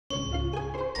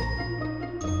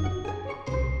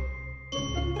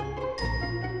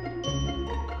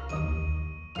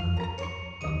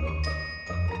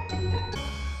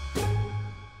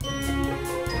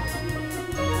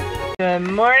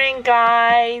Good morning,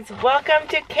 guys. Welcome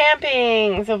to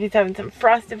camping. Sophie's having some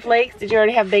frosted flakes. Did you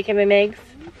already have bacon and eggs?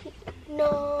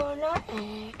 No, not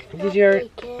egg. You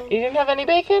didn't have any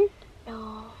bacon?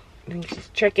 No. I think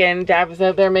she's tricking. Dad was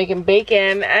out there making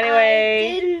bacon.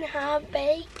 Anyway. I didn't have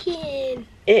bacon.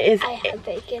 I had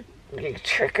bacon. You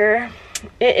tricker.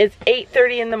 It is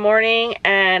 8:30 in the morning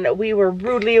and we were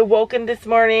rudely awoken this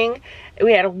morning.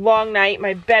 We had a long night.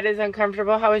 My bed is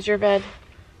uncomfortable. How is your bed?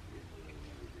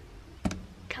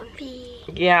 Comfy.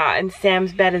 Yeah, and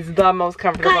Sam's bed is the most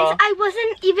comfortable. Guys, I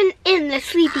wasn't even in the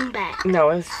sleeping bag. No,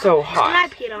 it was so hot. And I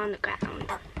peed on the ground.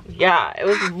 Yeah, it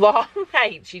was a long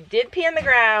night. She did pee on the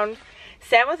ground.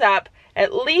 Sam was up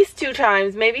at least 2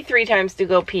 times, maybe 3 times to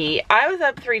go pee. I was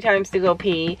up 3 times to go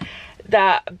pee.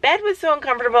 The bed was so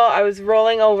uncomfortable, I was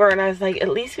rolling over and I was like, at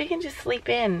least we can just sleep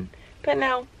in. But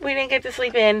no, we didn't get to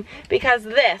sleep in because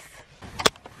this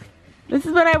is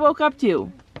what I woke up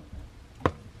to.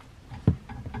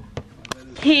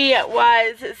 He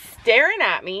was staring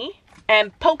at me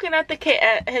and poking at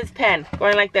his pen,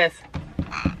 going like this.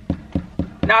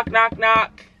 Knock, knock,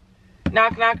 knock.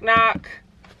 Knock, knock, knock.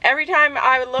 Every time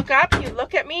I would look up, he'd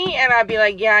look at me and I'd be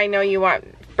like, yeah, I know you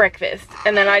want breakfast.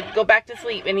 And then I'd go back to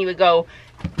sleep and he would go,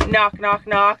 knock, knock,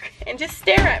 knock, and just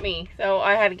stare at me. So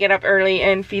I had to get up early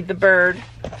and feed the bird.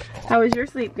 How was your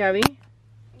sleep, Gabby?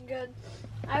 Good.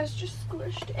 I was just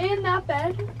squished in that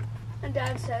bed. And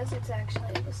Dad says it's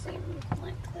actually the same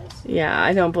like this. Yeah,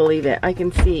 I don't believe it. I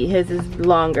can see his is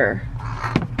longer.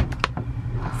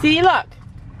 See, look.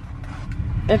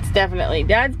 It's definitely,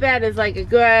 Dad's bed is like a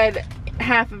good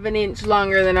 1/2 an inch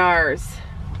longer than ours.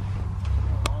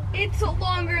 It's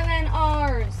longer than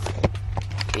ours.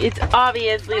 It's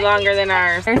obviously longer than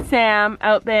ours. There's Sam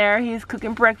out there. He's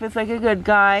cooking breakfast like a good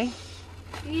guy.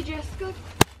 You just cooked.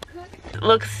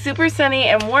 Looks super sunny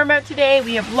and warm out today.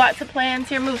 We have lots of plans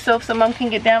here. Move so Mom can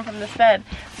get down from this bed.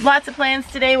 Lots of plans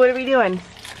today. What are we doing?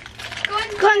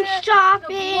 Going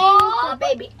shopping for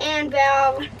baby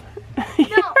Annabelle.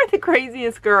 You're the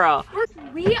craziest girl.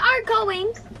 We are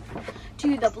going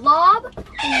to the blob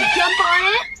and you jump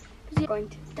on it. We're going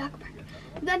to the duck park.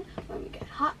 Then when we get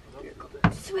hot, we're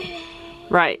going swimming.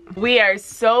 Right. We are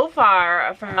so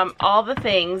far from all the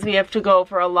things. We have to go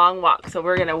for a long walk. So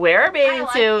we're going to wear our bathing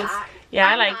suits. Yeah,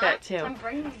 I like that too.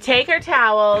 Take our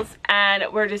towels and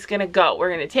we're just gonna go. We're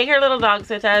gonna take our little dogs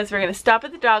with us. We're gonna stop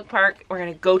at the dog park. We're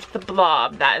gonna go to the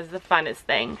blob. That is the funnest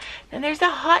thing. Then there's a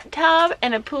hot tub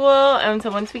and a pool. And so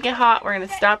once we get hot, we're gonna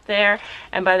stop there.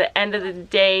 And by the end of the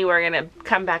day, we're gonna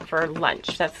come back for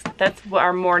lunch. That's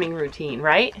our morning routine,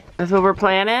 right? That's what we're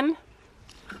planning.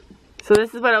 So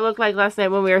this is what it looked like last night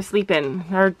when we were sleeping.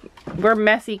 We're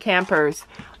messy campers.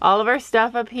 All of our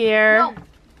stuff up here. No.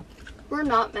 We're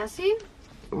not messy.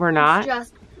 We're not? It's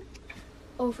just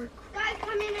over. Guys,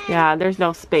 come in. Yeah, there's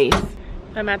no space.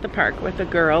 I'm at the park with the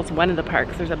girls, one of the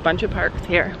parks. There's a bunch of parks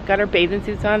here. Got our bathing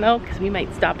suits on though, because we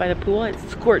might stop by the pool. It's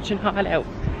scorching hot out.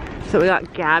 So we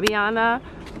got Gabby on the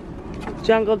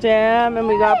jungle gym, and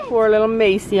we got poor little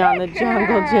Macy on the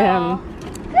jungle gym.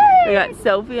 We got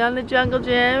Sophie on the jungle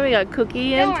gym. We got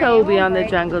Cookie and Toby on the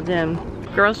jungle gym.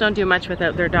 Girls don't do much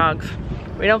without their dogs.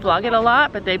 We don't vlog it a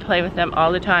lot, but they play with them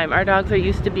all the time. Our dogs are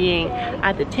used to being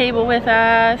at the table with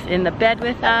us, in the bed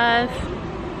with us,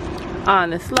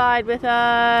 on the slide with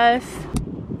us.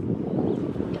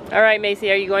 All right,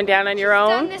 Macy, are you going down on your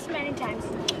own? I've done this many times.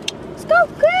 Let's go,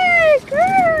 good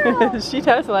girl. She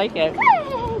does like it.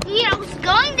 It's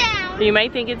going down. You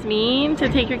might think it's mean to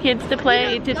take your kids to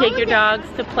play, to take your dogs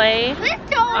to play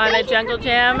on a jungle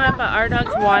gym, but our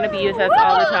dogs want to be with us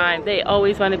all the time. They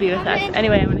always want to be with us.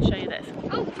 Anyway, I'm going to show you this.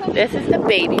 This is the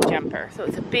baby jumper. So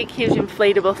it's a big, huge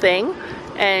inflatable thing,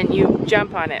 and you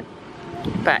jump on it.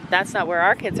 But that's not where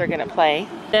our kids are going to play.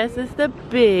 This is the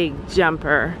big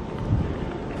jumper.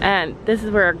 And this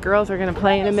is where our girls are going to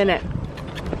play in a minute.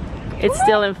 It's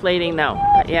still inflating though.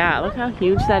 But yeah, look how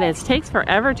huge that is. It takes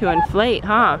forever to inflate,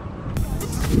 huh?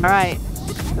 All right,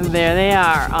 there they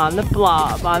are on the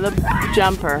blob, on the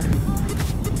jumper.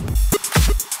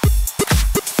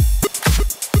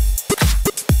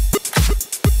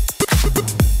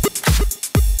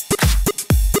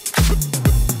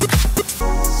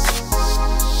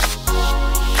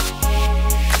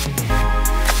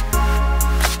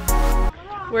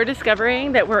 We're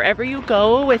discovering that wherever you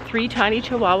go with 3 tiny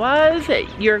chihuahuas,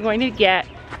 you're going to get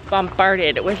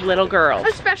bombarded with little girls.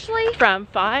 Especially from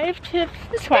 5 to 12.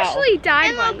 Especially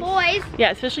dyed ones. Boys.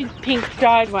 Yeah, especially pink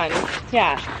dyed ones.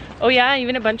 Yeah. Oh yeah,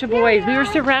 even a bunch of boys. We were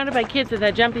surrounded by kids with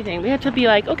that jumpy thing. We had to be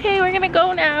like, okay, we're gonna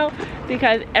go now,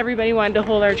 because everybody wanted to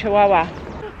hold our chihuahua.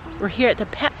 We're here at the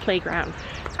pet playground.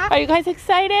 Are you guys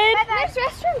excited? There's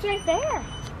restrooms right there.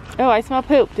 Oh, I smell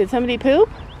poop. Did somebody poop?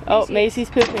 Oh, Macy's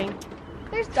pooping.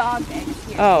 There's dog bags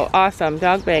here. Oh, awesome.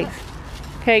 Dog bags.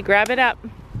 Okay, grab it up.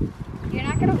 You're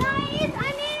not gonna. Guys,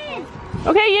 I'm in.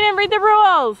 Okay, you didn't read the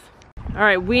rules. All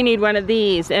right, we need one of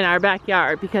these in our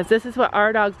backyard because this is what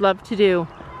our dogs love to do.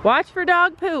 Watch for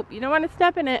dog poop. You don't want to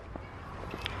step in it.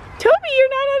 Toby, you're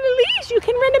not on a leash. You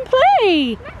can run and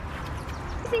play.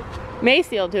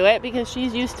 Macy will do it because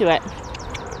she's used to it.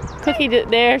 Cookie,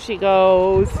 there she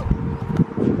goes.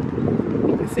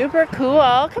 Super cool.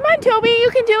 Come on, Toby, you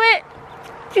can do it.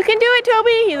 You can do it,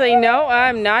 Toby. He's like, no,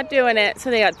 I'm not doing it. So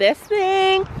they got this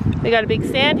thing. They got a big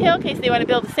sand hill in case they want to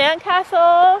build a sand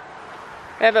castle.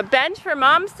 We have a bench for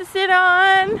moms to sit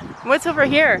on. What's over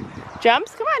here?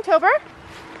 Jumps? Come on, Tober.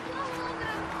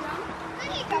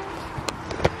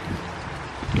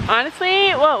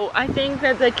 Honestly, whoa, I think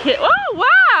that the kid, oh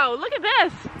wow, look at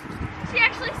this. She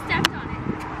actually stepped on it.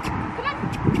 Come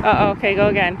on. Uh-oh, okay, go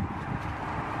again.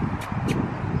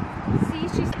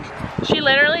 See, she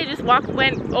literally just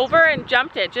went over and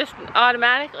jumped it, just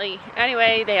automatically.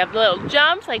 Anyway, they have little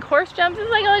jumps, like horse jumps. It's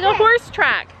like a horse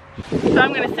track. So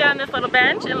I'm gonna sit on this little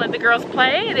bench and let the girls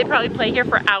play. They probably play here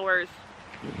for hours.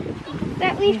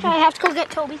 At least I have to go get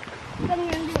Toby.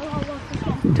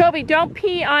 Toby, don't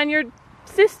pee on your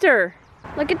sister.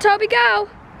 look at Toby go.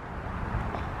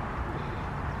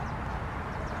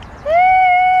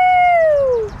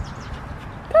 Woo!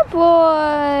 Good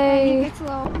boy.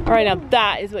 All right, now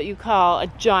that is what you call a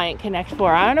giant Connect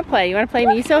 4. I wanna play. You wanna play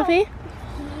me, Sophie?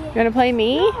 You wanna play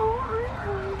me?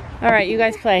 All right, you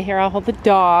guys play. Here, I'll hold the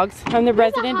dogs. I'm the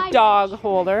resident dog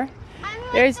holder.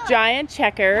 There's giant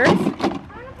checkers.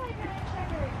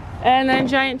 And then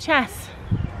giant chess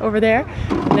over there.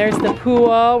 And there's the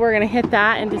pool. We're gonna hit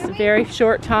that in just a very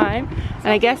short time. And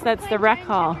I guess that's the rec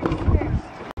hall.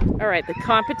 All right, the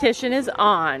competition is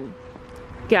on.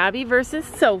 Gabby versus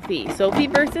Sophie. Sophie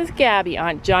versus Gabby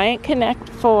on Giant Connect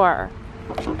 4.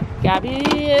 Gabby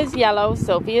is yellow,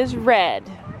 Sophie is red.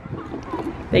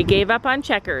 They gave up on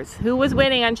checkers. Who was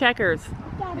winning on checkers?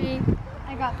 Me.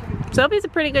 I got 3. Sophie's a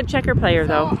pretty good checker player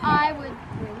though. I would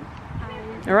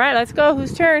win. All right, let's go.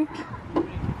 Whose turn?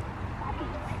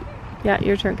 Yeah,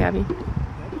 your turn, Gabby.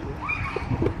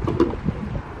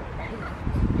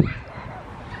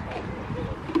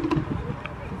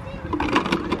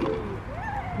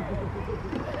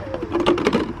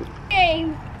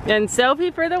 And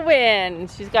Sophie for the win.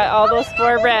 She's got all those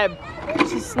 4 red.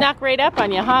 She snuck right up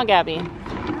on you, huh, Gabby?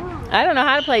 I don't know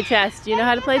how to play chess. Do you know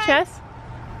how to play chess?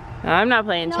 No, I'm not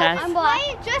playing chess. I'm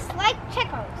playing just like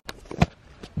checkers.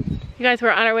 You guys,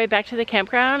 we're on our way back to the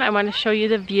campground. I want to show you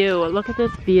the view. Look at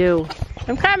this view.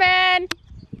 I'm coming!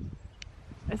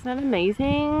 Isn't that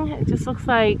amazing? It just looks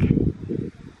like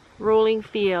rolling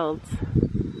fields.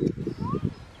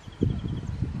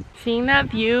 Seeing that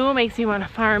view makes me want to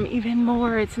farm even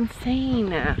more. It's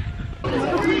insane.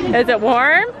 Is it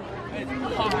warm?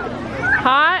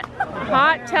 Hot?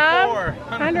 Hot tub?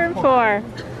 104.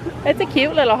 It's a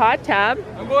cute little hot tub.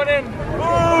 I'm going in.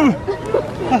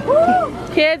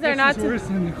 Kids are not worse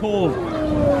than the cold.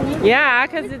 Yeah,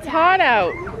 because it's hot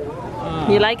out.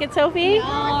 You like it, Sophie?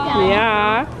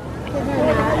 Yeah.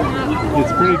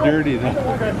 It's pretty dirty though.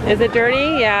 Is it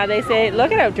dirty? Yeah, they say,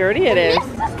 look at how dirty it is. This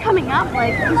is coming up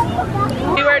like.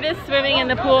 We were just swimming in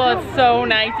the pool. It's so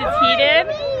nice. It's heated.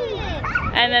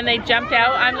 And then they jumped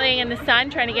out. I'm laying in the sun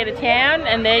trying to get a tan,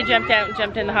 and they jumped out and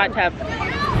jumped in the hot tub.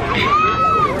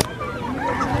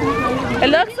 It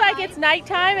looks like it's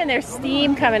nighttime and there's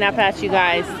steam coming up at you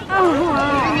guys.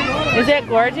 Is it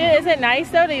gorgeous? Is it nice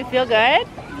though? Do you feel good?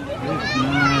 It's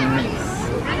nice.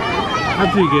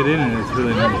 After you get in it, it's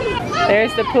really nice.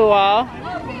 There's the pool.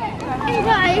 Hey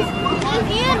guys, if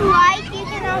you'd like, you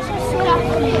can also sit up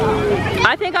here.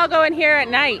 I think I'll go in here at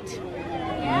night.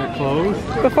 They're closed?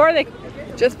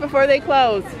 Just before they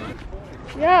close.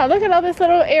 Yeah, look at all this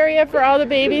little area for all the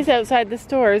babies outside the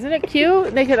store. Isn't it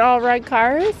cute? They could all ride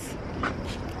cars.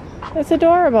 That's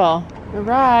adorable. All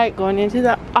right, going into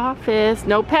the office.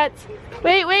 No pets.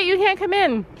 Wait, you can't come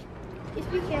in. Yes,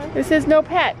 we can. This is no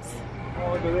pets.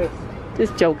 Oh, look at this.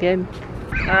 Just joking.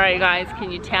 All right, guys,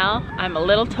 can you tell? I'm a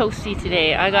little toasty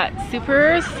today. I got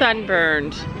super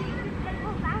sunburned.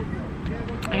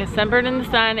 I got sunburned in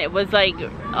the sun. It was like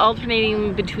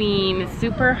alternating between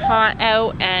super hot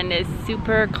out and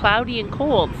super cloudy and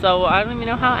cold. So I don't even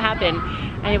know how it happened.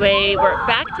 Anyway, we're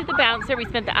back to the bouncer. We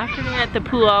spent the afternoon at the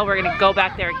pool. We're gonna go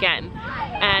back there again.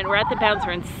 And we're at the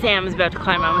bouncer and Sam's about to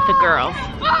climb on with the girls.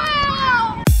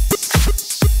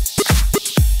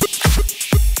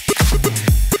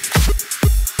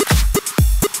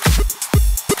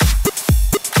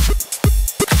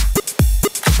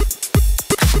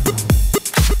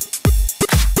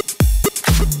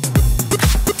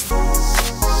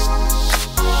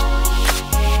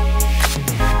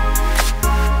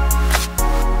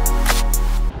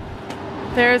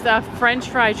 There's a French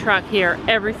fry truck here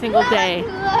every single day.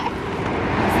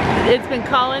 It's been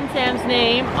calling Sam's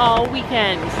name all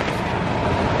weekend.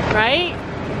 Right?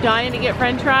 Dying to get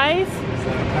French fries?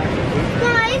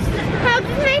 Guys, how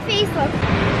does my face look?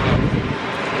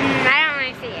 I don't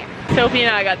want to see it. Sophie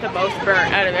and I got the most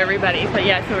burnt out of everybody. But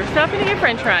yeah, so we're stopping to get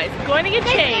French fries, going to get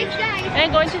changed,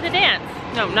 and going to the dance.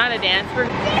 No, not a dance.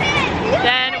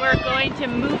 Then we're going to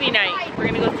movie night. We're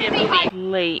gonna go see a movie.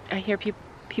 Late. I hear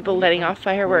people letting off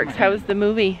fireworks. How was the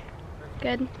movie?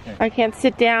 Good. I can't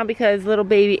sit down because little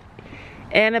baby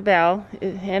Annabelle,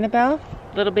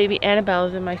 little baby Annabelle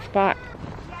is in my spot.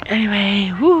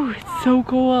 Anyway, whoo, it's so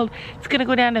cold. It's gonna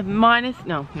go down to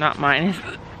no, not minus.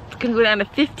 It's gonna go down to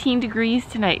 15 degrees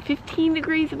tonight. 15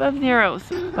 degrees above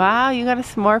zeros. Wow, you got a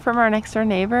s'more from our next door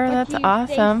neighbor? That's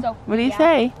awesome. What do you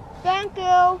say? Thank you.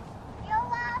 You're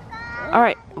welcome. All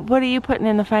right, what are you putting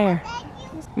in the fire?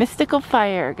 Mystical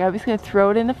fire. Gabby's gonna throw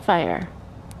it in the fire.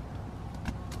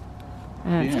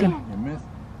 And it's gonna... You missed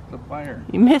the fire.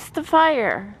 You missed the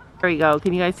fire. There we go.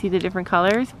 Can you guys see the different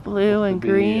colors? Blue and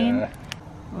green.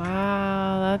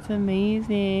 Wow, that's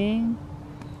amazing.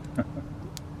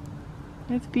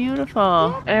 It's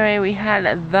beautiful. Anyway, we had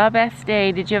the best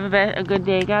day. Did you have a good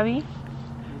day, Gabby?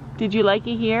 Did you like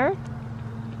it here?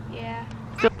 Yeah.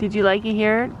 So, did you like it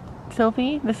here,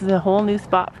 Sophie? This is a whole new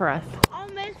spot for us. I'll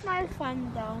miss my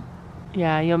friend though.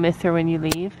 Yeah, you'll miss her when you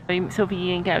leave.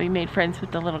 Sophie and Gabby made friends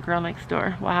with the little girl next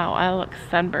door. Wow, I look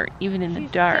sunburnt even in the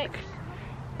dark.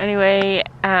 Anyway,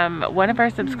 one of our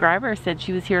subscribers said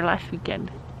she was here last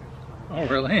weekend. Oh,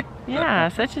 really? Yeah,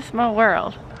 such a small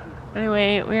world.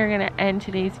 Anyway, we are going to end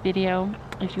today's video.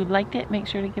 If you liked it, make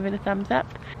sure to give it a thumbs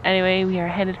up. Anyway, we are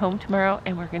headed home tomorrow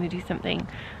and we're going to do something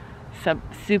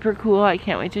super cool. I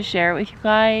can't wait to share it with you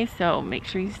guys. So make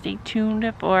sure you stay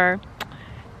tuned for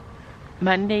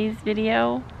Monday's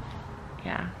video.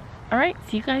 Yeah. Alright,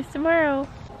 see you guys tomorrow.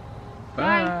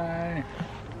 Bye.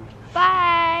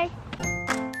 Bye.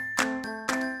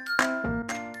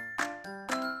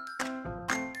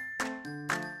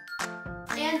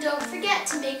 And don't forget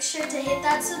to make sure to hit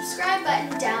that subscribe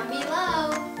button down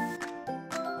below.